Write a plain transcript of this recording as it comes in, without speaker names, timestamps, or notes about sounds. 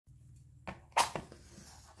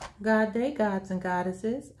God day, gods and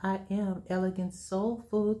goddesses. I am Elegant Soul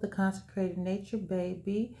Food, the Consecrated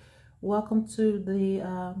Nature-Baby. Welcome to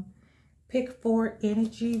the pick 4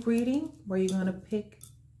 energy reading, where you're going to pick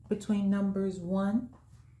between numbers 1,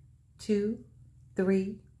 2,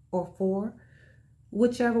 3, or 4.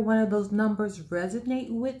 Whichever one of those numbers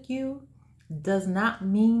resonate with you does not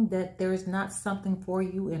mean that there is not something for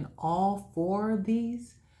you in all 4 of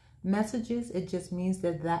these messages. It just means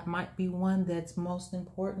that that might be one that's most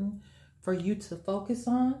important for you to focus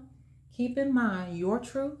on. Keep in mind, your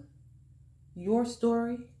truth, your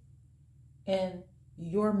story, and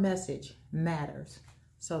your message matters.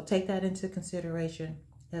 So take that into consideration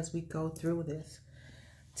as we go through this.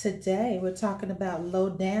 Today, we're talking about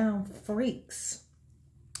low-down freaks.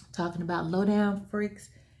 Talking about low-down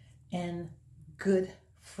freaks and good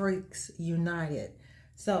freaks united.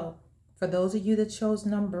 So, for those of you that chose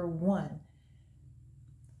number 1,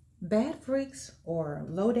 bad freaks or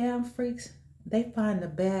low-down freaks, they find the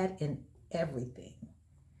bad in everything.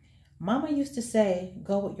 Mama used to say,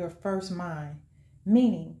 go with your first mind,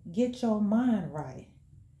 meaning get your mind right.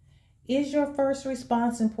 Is your first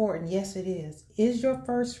response important? Yes, it is. Is your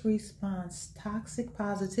first response toxic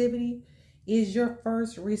positivity? Is your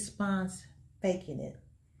first response faking it?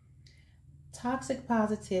 Toxic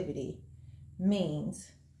positivity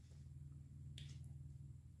means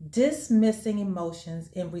dismissing emotions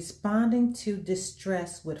and responding to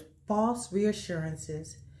distress with false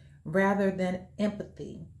reassurances rather than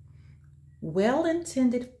empathy.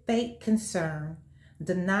 Well-intended fake concern,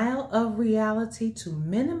 denial of reality to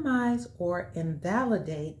minimize or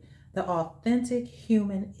invalidate the authentic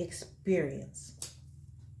human experience.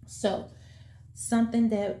 So, something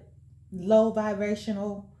that low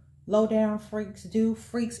vibrational, low down freaks do,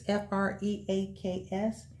 freaks,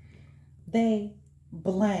 F-R-E-A-K-S, they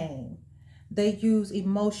blame. They use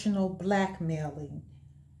emotional blackmailing.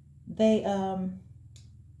 They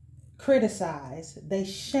criticize. They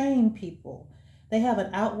shame people. They have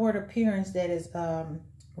an outward appearance that is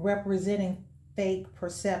representing fake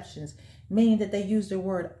perceptions, meaning that they use the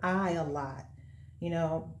word I a lot. You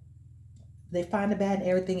know, they find the bad in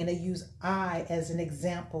everything and they use I as an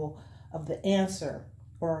example of the answer,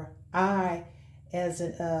 or I as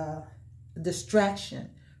a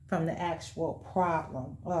distraction from the actual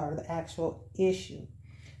problem or the actual issue.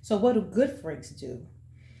 So what do good freaks do?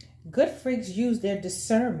 Good freaks use their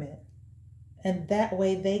discernment, and that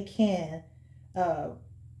way they can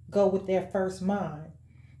go with their first mind.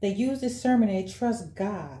 They use discernment and they trust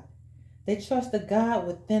God. They trust the God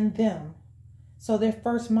within them. So their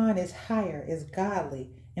first mind is higher, is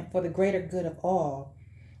godly, and for the greater good of all.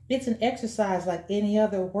 It's an exercise like any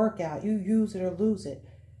other workout. You use it or lose it.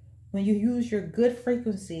 When you use your good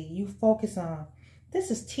frequency, you focus on, this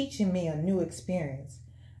is teaching me a new experience.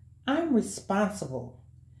 I'm responsible.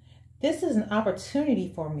 This is an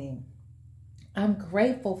opportunity for me. I'm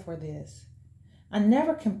grateful for this. I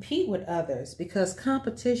never compete with others because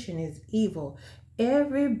competition is evil.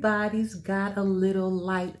 Everybody's got a little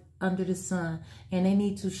light under the sun and they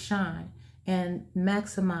need to shine and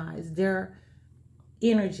maximize their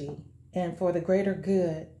energy and for the greater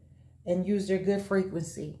good and use their good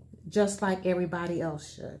frequency, just like everybody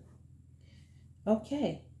else should.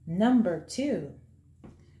 Okay, number 2.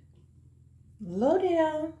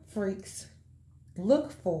 Low-down freaks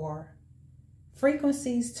look for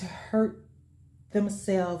frequencies to hurt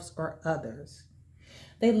themselves or others.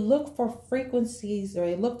 They look for frequencies, or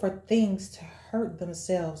they look for things to hurt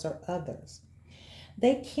themselves or others.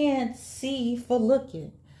 They can't see for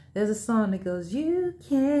looking. There's a song that goes, you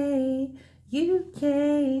can't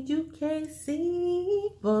see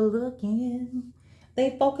for looking.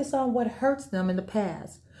 They focus on what hurts them in the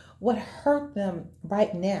past, what hurt them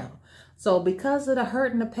right now. So because of the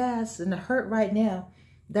hurt in the past and the hurt right now,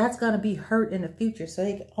 that's going to be hurt in the future. So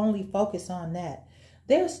they can only focus on that.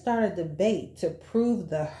 They'll start a debate to prove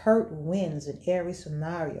the hurt wins in every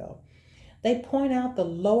scenario. They point out the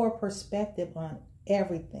lower perspective on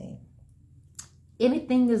everything.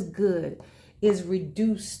 Anything that's good is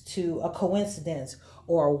reduced to a coincidence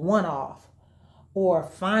or a one-off or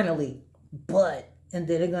finally, but, and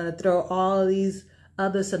then they're going to throw all of these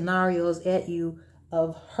other scenarios at you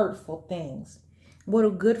of hurtful things. What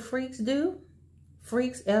do good freaks do?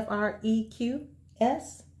 Freaks,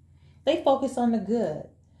 F-R-E-Q-S. They focus on the good,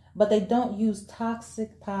 but they don't use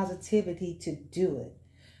toxic positivity to do it.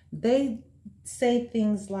 They say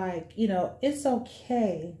things like, you know, it's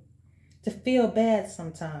okay to feel bad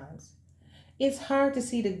sometimes. It's hard to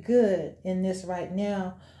see the good in this right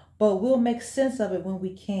now, but we'll make sense of it when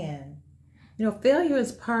we can. You know, failure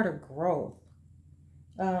is part of growth.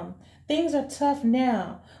 Things are tough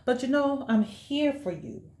now, but you know, I'm here for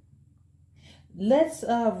you. Let's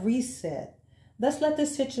reset. Let's let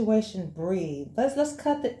this situation breathe. Let's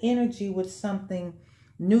cut the energy with something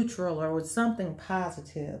neutral or with something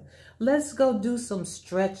positive. Let's go do some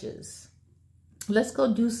stretches. Let's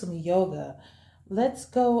go do some yoga. Let's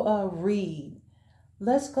go read.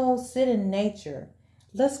 Let's go sit in nature.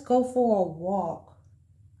 Let's go for a walk.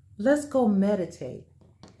 Let's go meditate.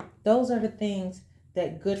 Those are the things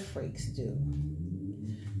that good freaks do.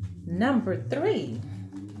 Number 3.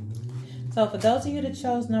 So for those of you that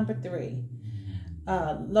chose number 3,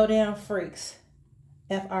 low down freaks,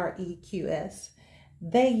 Freqs,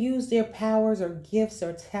 they use their powers or gifts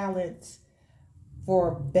or talents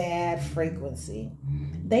for bad frequency.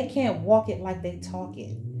 They can't walk it like they talk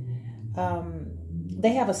it.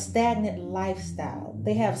 They have a stagnant lifestyle.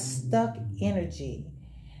 They have stuck energy.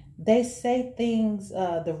 They say things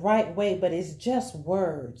the right way, but it's just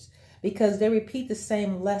words because they repeat the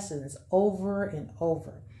same lessons over and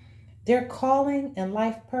over. Their calling and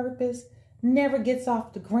life purpose never gets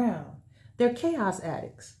off the ground. They're chaos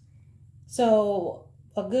addicts. So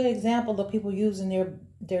a good example of people using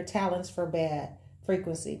their talents for bad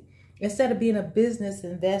frequency. Instead of being a business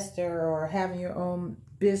investor or having your own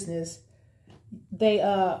business,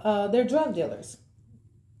 they're drug dealers.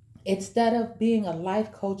 Instead of being a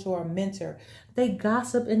life coach or a mentor, they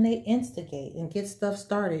gossip and they instigate and get stuff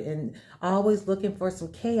started and always looking for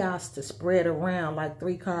some chaos to spread around like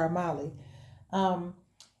 3-car Molly.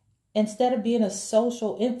 Instead of being a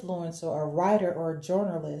social influencer or a writer or a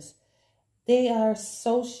journalist, they are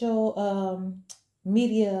social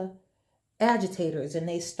media agitators and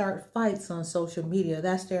they start fights on social media.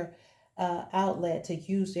 That's their outlet to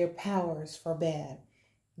use their powers for bad.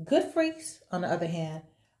 Good freaks, on the other hand,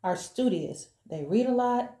 are studious. They read a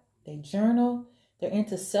lot, they journal, they're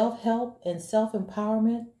into self-help and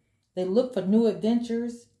self-empowerment. They look for new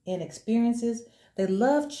adventures and experiences. They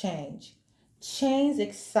love change. Change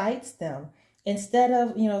excites them. Instead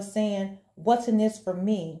of, saying, what's in this for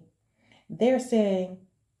me? They're saying,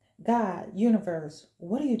 God, universe,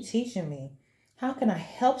 what are you teaching me? How can I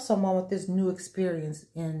help someone with this new experience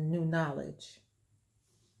and new knowledge?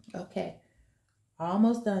 Okay,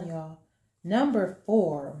 almost done, y'all. Number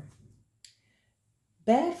 4,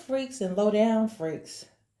 bad freaks and low down freaks,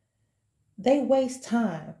 they waste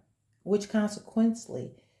time, which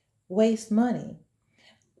consequently waste money.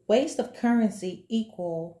 Waste of currency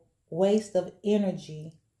equal waste of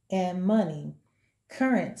energy and money.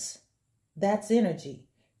 Currents, that's energy.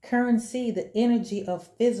 Currency, the energy of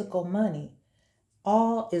physical money.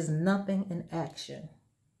 All is nothing in action.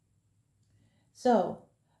 So,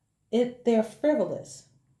 they're frivolous.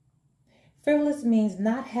 Frivolous means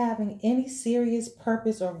not having any serious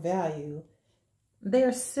purpose or value.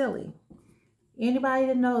 They're silly. Anybody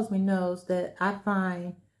that knows me knows that I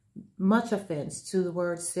find much offense to the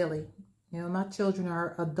word silly. My children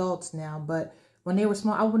are adults now, but when they were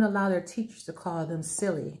small, I wouldn't allow their teachers to call them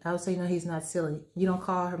silly. I would say, no, he's not silly. You don't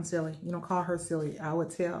call him silly. You don't call her silly. I would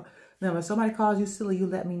tell them, if somebody calls you silly, you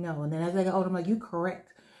let me know. And then as they get older, I'm like, you correct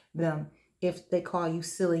them if they call you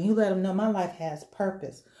silly. You let them know my life has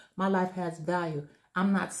purpose. My life has value.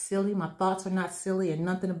 I'm not silly. My thoughts are not silly, and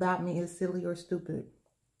nothing about me is silly or stupid.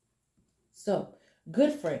 So,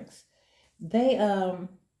 good friends, they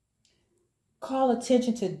call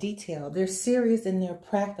attention to detail. They're serious and they're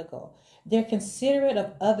practical. They're considerate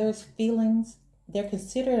of others' feelings. They're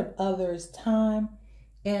considerate of others' time,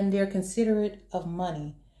 and they're considerate of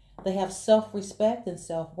money. They have self-respect and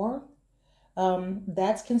self-worth.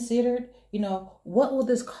 That's considered, what will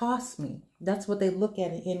this cost me? That's what they look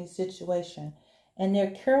at in any situation. And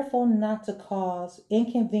they're careful not to cause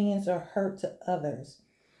inconvenience or hurt to others.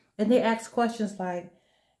 And they ask questions like,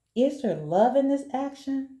 is there love in this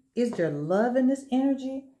action? Is there love in this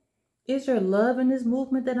energy? Is there love in this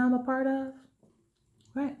movement that I'm a part of?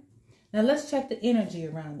 Right. Now let's check the energy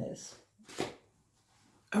around this.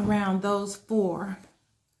 Around those 4.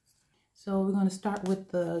 So we're going to start with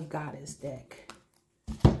the Goddess deck.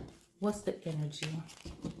 What's the energy?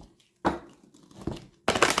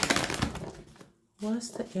 What's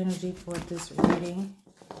the energy for this reading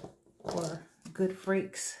for Good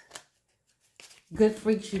Freaks? Good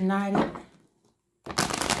Freaks United.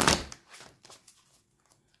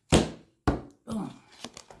 Boom.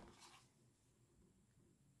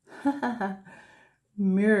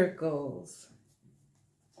 Miracles.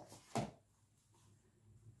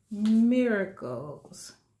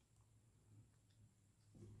 Miracles.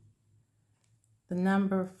 The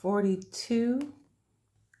number 42,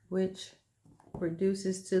 which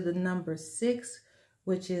reduces to the number 6,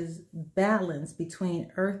 which is balance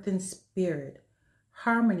between earth and spirit,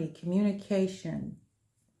 harmony, communication,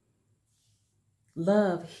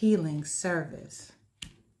 love, healing, service.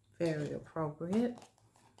 Very appropriate.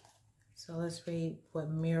 So let's read what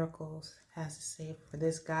miracles has to say for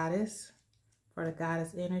this goddess, for the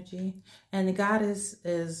goddess energy. And the goddess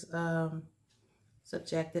is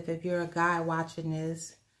subjective. If you're a guy watching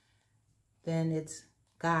this, then it's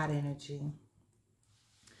God energy.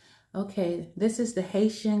 Okay, this is the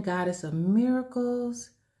Haitian goddess of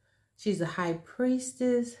miracles. She's a high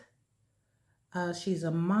priestess. She's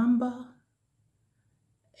a mamba.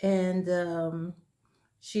 And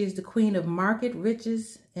she's the queen of market,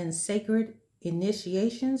 riches, and sacred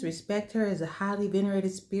initiations. Respect her as a highly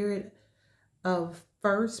venerated spirit of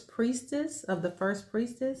first priestess, of the first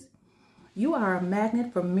priestess. You are a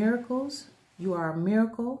magnet for miracles. You are a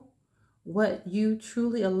miracle. What you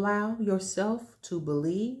truly allow yourself to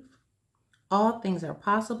believe. All things are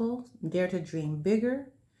possible. Dare to dream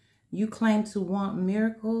bigger. You claim to want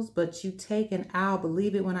miracles, but you take an I'll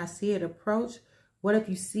believe it when I see it approach. What if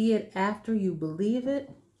you see it after you believe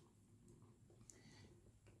it?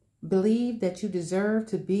 Believe that you deserve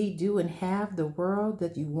to be, do, and have the world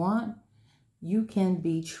that you want. You can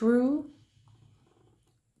be true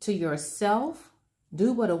to yourself.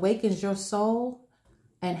 Do what awakens your soul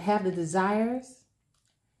and have the desires.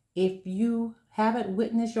 If you haven't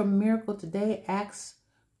witnessed your miracle today, ask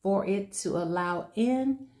for it to allow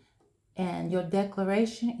in. And your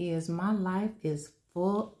declaration is, my life is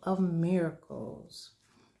full of miracles.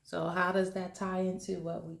 So how does that tie into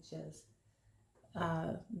what we just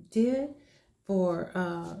did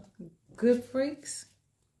for good freaks?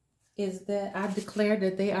 Is that I declare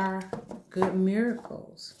that they are good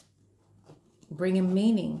miracles, bringing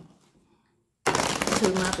meaning to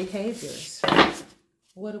my behaviors.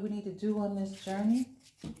 What do we need to do on this journey?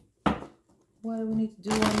 What do we need to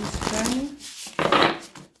do on this journey?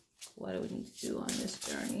 What do we need to do on this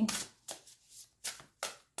journey?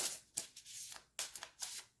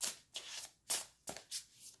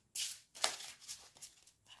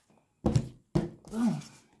 Boom.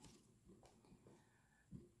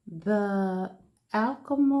 The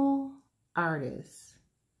alchemical artist.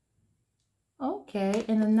 Okay,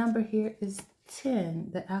 and the number here is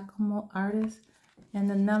 10. The alchemical artist, and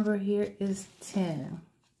the number here is 10.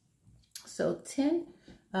 So 10,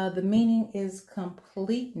 the meaning is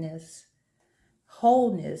completeness,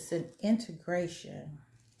 wholeness, and integration.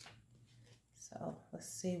 So let's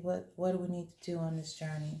see, what do we need to do on this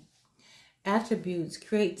journey? Attributes: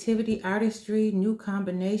 creativity, artistry, new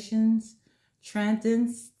combinations,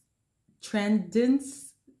 transcendence,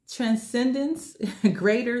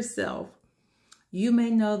 greater self. You may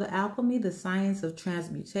know the alchemy, the science of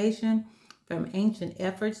transmutation, from ancient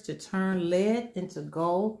efforts to turn lead into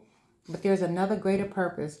gold. But there's another greater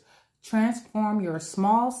purpose. Transform your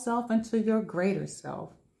small self into your greater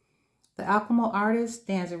self. The alchemical artist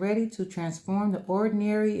stands ready to transform the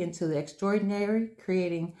ordinary into the extraordinary,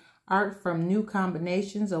 creating art from new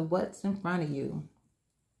combinations of what's in front of you.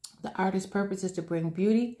 The artist's purpose is to bring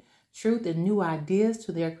beauty, truth, and new ideas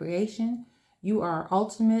to their creation. You are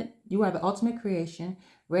the ultimate creation,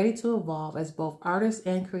 ready to evolve as both artist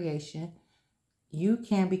and creation. You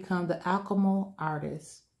can become the alchemical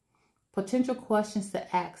artist. Potential questions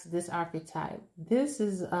to ask this archetype. This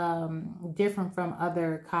is different from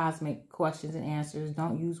other cosmic questions and answers.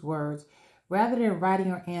 Don't use words. Rather than writing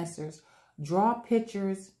your answers, draw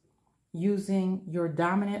pictures using your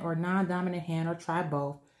dominant or non-dominant hand, or try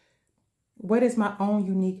both. What is my own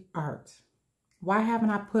unique art? Why haven't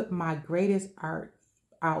I put my greatest art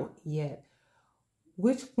out yet?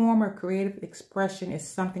 Which form of creative expression is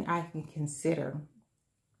something I can consider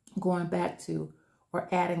going back to or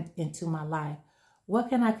adding into my life? What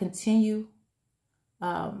can I continue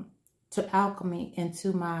to alchemy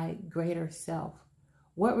into my greater self?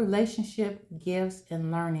 What relationship, gifts,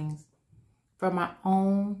 and learnings from my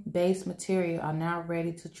own base material are now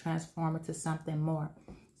ready to transform into something more?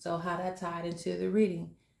 So how that tied into the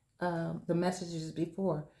reading, the messages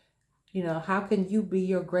before. You know, how can you be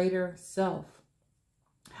your greater self?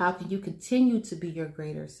 How can you continue to be your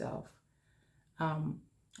greater self?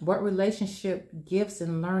 What relationship, gifts,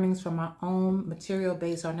 and learnings from my own material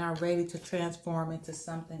base are now ready to transform into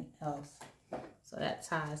something else? So that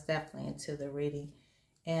ties definitely into the reading.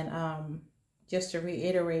 And just to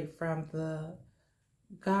reiterate from the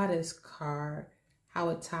Goddess card, how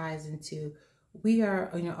it ties into, we are,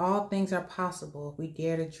 you know, all things are possible. We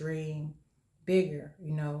dare to dream bigger,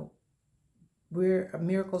 you know.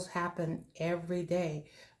 Miracles happen every day.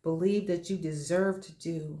 Believe that you deserve to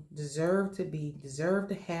do, deserve to be, deserve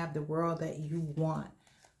to have the world that you want.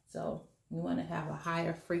 So you want to have a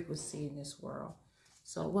higher frequency in this world.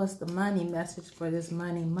 So what's the money message for this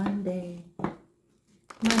Money Monday?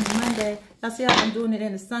 Money Monday. Y'all see how I'm doing it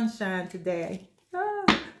in the sunshine today.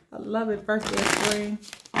 I love it. First day of spring.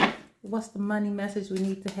 What's the money message we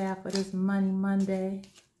need to have for this Money Monday?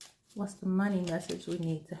 What's the money message we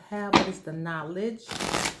need to have? What is the knowledge?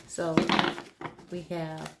 So we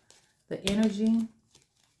have the energy.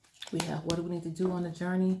 We have what do we need to do on the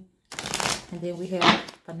journey? And then we have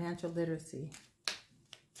financial literacy.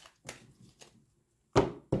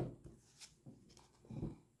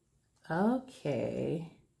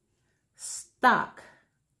 Okay. Stock,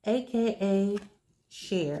 aka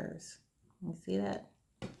shares. You see that?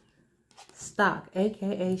 Stock,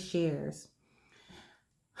 aka shares.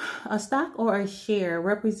 A stock or a share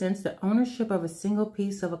represents the ownership of a single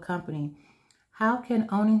piece of a company. How can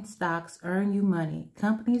owning stocks earn you money?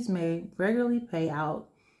 Companies may regularly pay out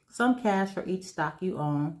some cash for each stock you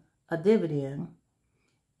own, a dividend,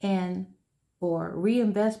 and or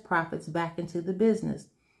reinvest profits back into the business,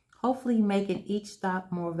 hopefully making each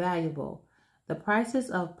stock more valuable. The prices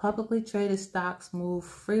of publicly traded stocks move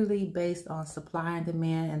freely based on supply and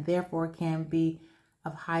demand, and therefore can be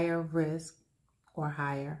of higher risk or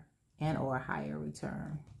higher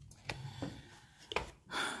return.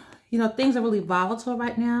 You know, things are really volatile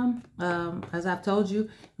right now. As I've told you,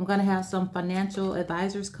 I'm going to have some financial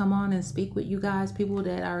advisors come on and speak with you guys, people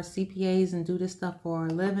that are CPAs and do this stuff for a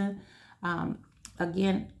living.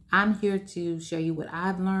 Again, I'm here to show you what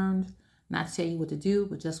I've learned, not to tell you what to do,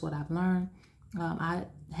 but just what I've learned. I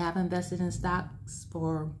have invested in stocks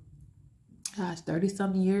for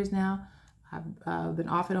 30-something years now. I've been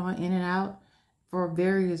off and on, in and out for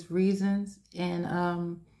various reasons.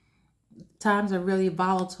 And times are really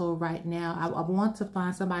volatile right now. I want to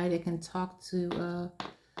find somebody that can talk to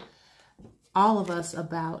all of us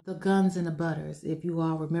about the guns and the butters. If you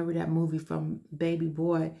all remember that movie from Baby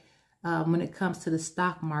Boy, when it comes to the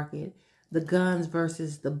stock market, the guns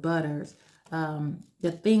versus the butters,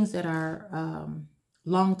 the things that are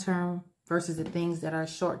long-term versus the things that are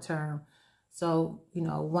short-term. So, you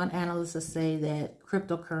know, one analyst will say that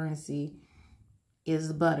cryptocurrency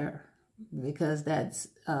is butter because that's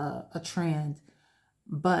a trend.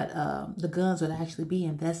 But the guns would actually be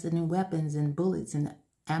invested in weapons and bullets and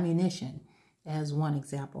ammunition as one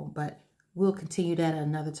example. But we'll continue that at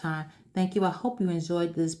another time. Thank you. I hope you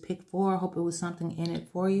enjoyed this pick 4. I hope it was something in it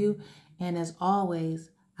for you. And as always,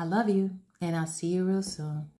 I love you, and I'll see you real soon.